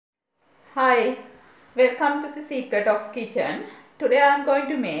Hi, welcome to the Secret of Kitchen. Today I am going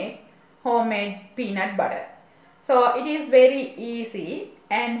to make homemade peanut butter. So it is very easy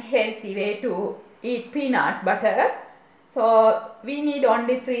and healthy way to eat peanut butter. So we need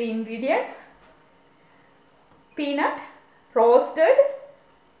only 3 ingredients. Peanut, roasted.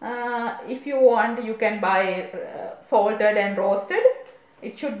 If you want, you can buy salted and roasted.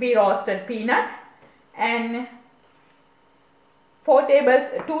 It should be roasted peanut. And 2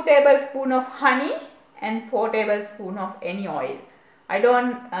 tablespoons of honey and 4 tablespoons of any oil. I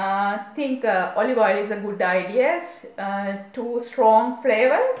don't think olive oil is a good idea, too strong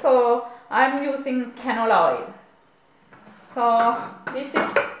flavor, so I'm using canola oil. So this is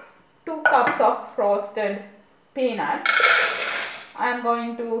 2 cups of roasted peanut. I'm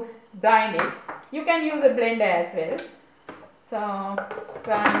going to grind it. You can use a blender as well. So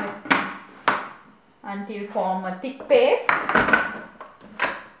grind it until form a thick paste.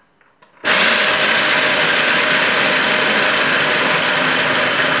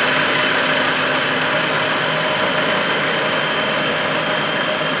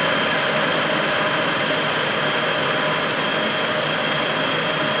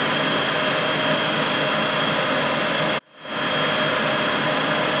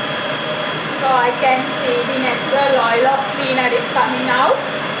 So I can see the natural oil of peanut is coming out.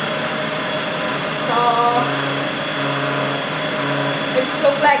 So it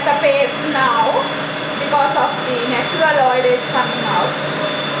looks like a paste now because of the natural oil is coming out.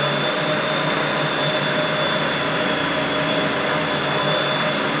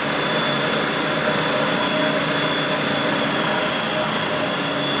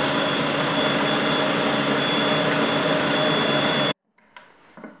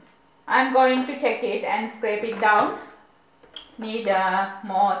 I'm going to check it and scrape it down. Need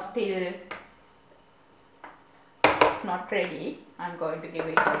more still. It's not ready. I'm going to give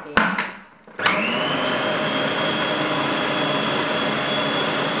it again.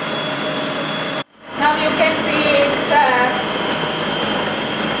 Now you can see it's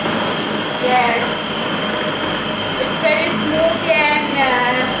yes, it's very smooth and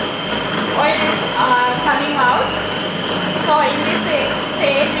oil is coming out. So in this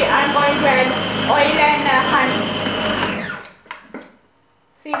stage I'm going to add oil and honey.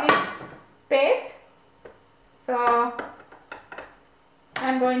 See this paste? So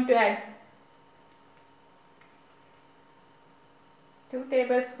I'm going to add 2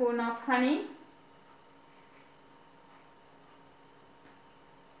 tablespoons of honey.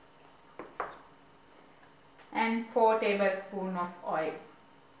 And 4 tablespoons of oil.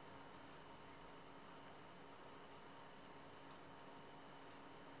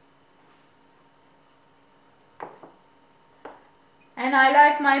 And I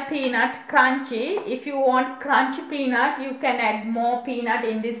like my peanut crunchy. If you want crunchy peanut, you can add more peanut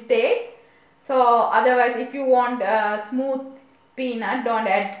in this stage. So otherwise, if you want smooth peanut, don't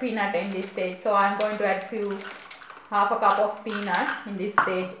add peanut in this stage. So I'm going to add half a cup of peanut in this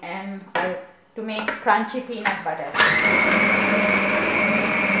stage and to make crunchy peanut butter.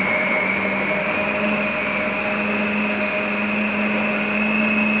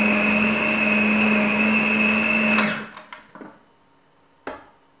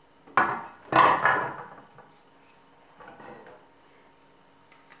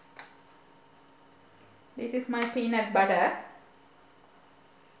 This is my peanut butter.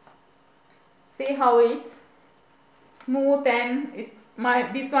 See how it's smooth and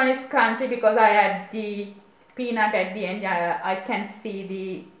this one is crunchy because I add the peanut at the end. I can see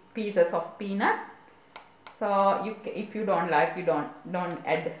the pieces of peanut. So if you don't like, you don't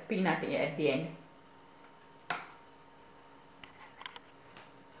add peanut at the end.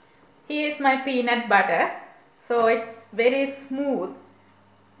 Here is my peanut butter. So it's very smooth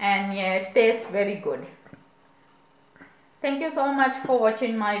and yeah, it tastes very good. Thank you so much for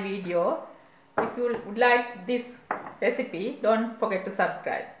watching my video. If you would like this recipe, don't forget to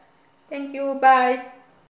subscribe. Thank you. Bye.